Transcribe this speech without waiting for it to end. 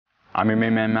I'm your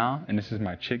main man Mal, and this is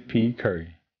my chickpea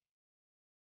curry.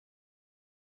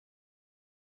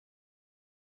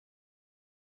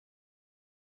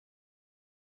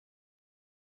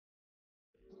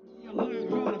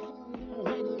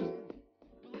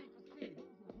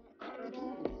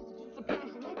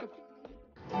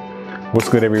 What's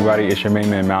good, everybody? It's your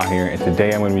main man Mal here, and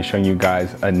today I'm going to be showing you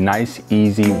guys a nice,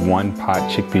 easy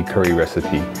one-pot chickpea curry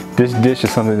recipe. This dish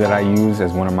is something that I use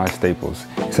as one of my staples.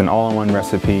 It's an all-in-one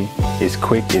recipe. It's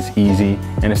quick, it's easy,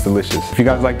 and it's delicious. If you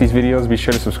guys like these videos, be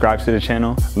sure to subscribe to the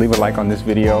channel, leave a like on this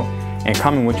video, and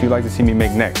comment what you'd like to see me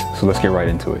make next. So let's get right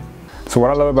into it. So what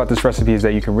I love about this recipe is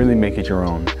that you can really make it your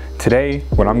own. Today,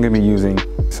 what I'm going to be using,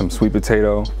 some sweet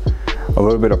potato, a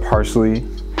little bit of parsley,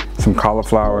 some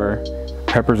cauliflower,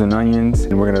 peppers and onions,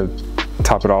 and we're gonna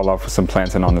top it all off with some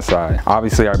plantain on the side.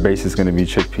 Obviously our base is gonna be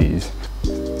chickpeas.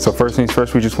 So first things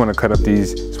first, we just wanna cut up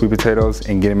these sweet potatoes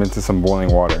and get them into some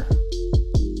boiling water.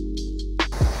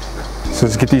 So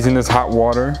let's get these in this hot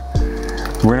water.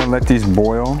 We're gonna let these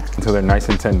boil until they're nice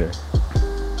and tender.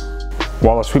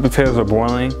 While the sweet potatoes are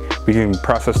boiling, we can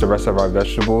process the rest of our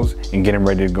vegetables and get them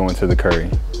ready to go into the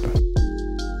curry.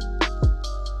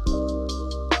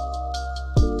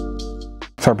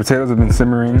 So our potatoes have been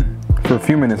simmering for a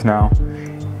few minutes now,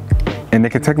 and they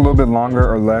can take a little bit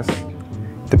longer or less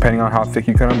depending on how thick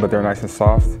you cut them, but they're nice and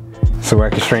soft. So I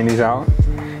can strain these out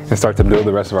and start to build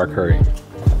the rest of our curry.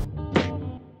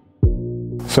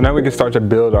 So now we can start to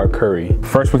build our curry.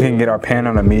 First we can get our pan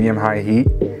on a medium-high heat,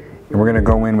 and we're gonna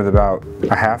go in with about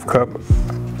a half cup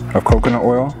of coconut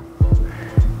oil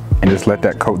and just let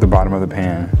that coat the bottom of the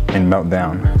pan and melt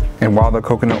down. And while the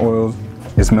coconut oil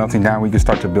is melting down, we can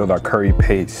start to build our curry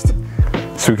paste.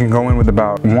 So we can go in with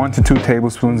about 1 to 2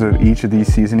 tablespoons of each of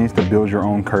these seasonings to build your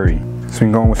own curry. So we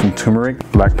can go in with some turmeric,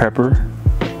 black pepper,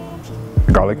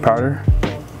 garlic powder,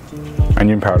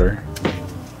 onion powder,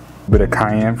 a bit of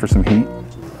cayenne for some heat,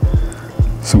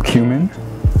 some cumin,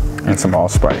 and some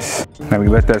allspice. Now we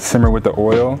let that simmer with the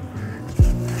oil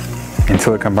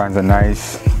until it combines a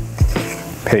nice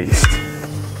paste.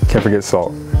 Can't forget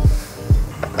salt.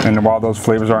 And while those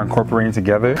flavors are incorporating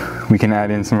together, we can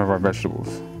add in some of our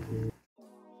vegetables.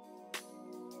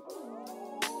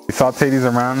 We saute these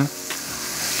around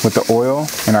with the oil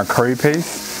and our curry paste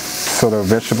so the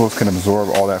vegetables can absorb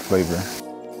all that flavor.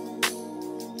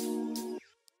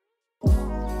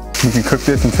 You can cook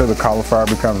this until the cauliflower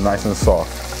becomes nice and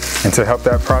soft. And to help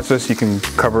that process, you can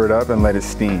cover it up and let it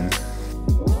steam.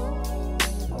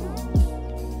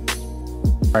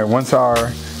 All right, once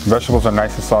our vegetables are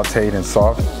nice and sauteed and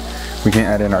soft, we can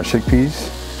add in our chickpeas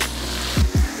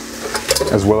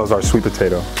as well as our sweet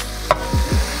potato.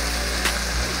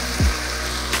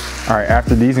 All right,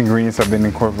 after these ingredients have been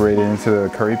incorporated into the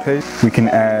curry paste, we can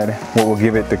add what will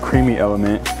give it the creamy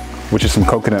element, which is some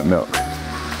coconut milk.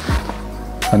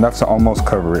 Enough to almost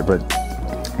cover it, but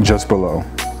just below.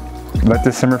 Let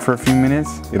this simmer for a few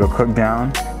minutes. It'll cook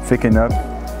down, thicken up.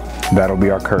 That'll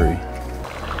be our curry.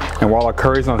 And while our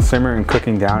curry's on simmer and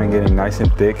cooking down and getting nice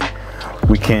and thick,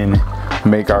 we can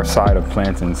make our side of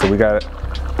plantain. So we got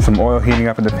some oil heating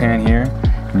up in the pan here,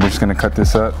 and we're just gonna cut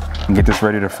this up and get this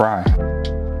ready to fry.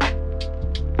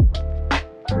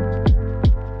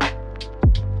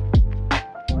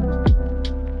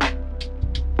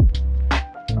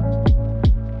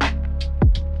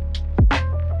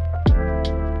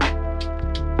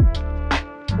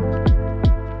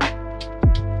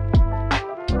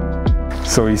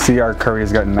 So you see our curry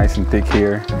has gotten nice and thick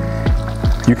here.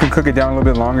 You can cook it down a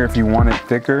little bit longer if you want it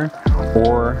thicker,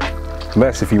 or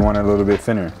less if you want it a little bit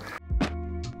thinner.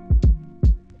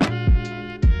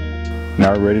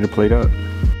 Now we're ready to plate up.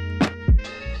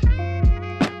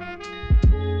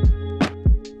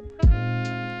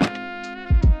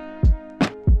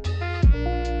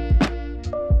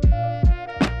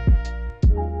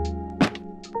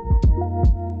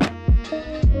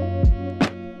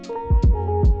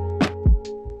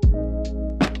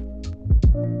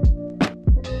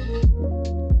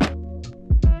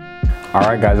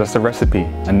 Alright guys, that's the recipe.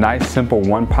 A nice simple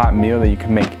one-pot meal that you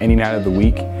can make any night of the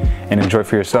week and enjoy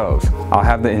for yourselves. I'll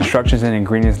have the instructions and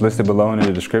ingredients listed below in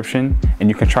the description, and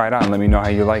you can try it out and let me know how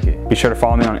you like it. Be sure to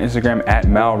follow me on Instagram at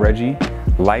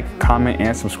MalReggie. Like, comment,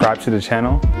 and subscribe to the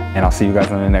channel, and I'll see you guys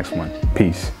on the next one.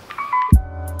 Peace.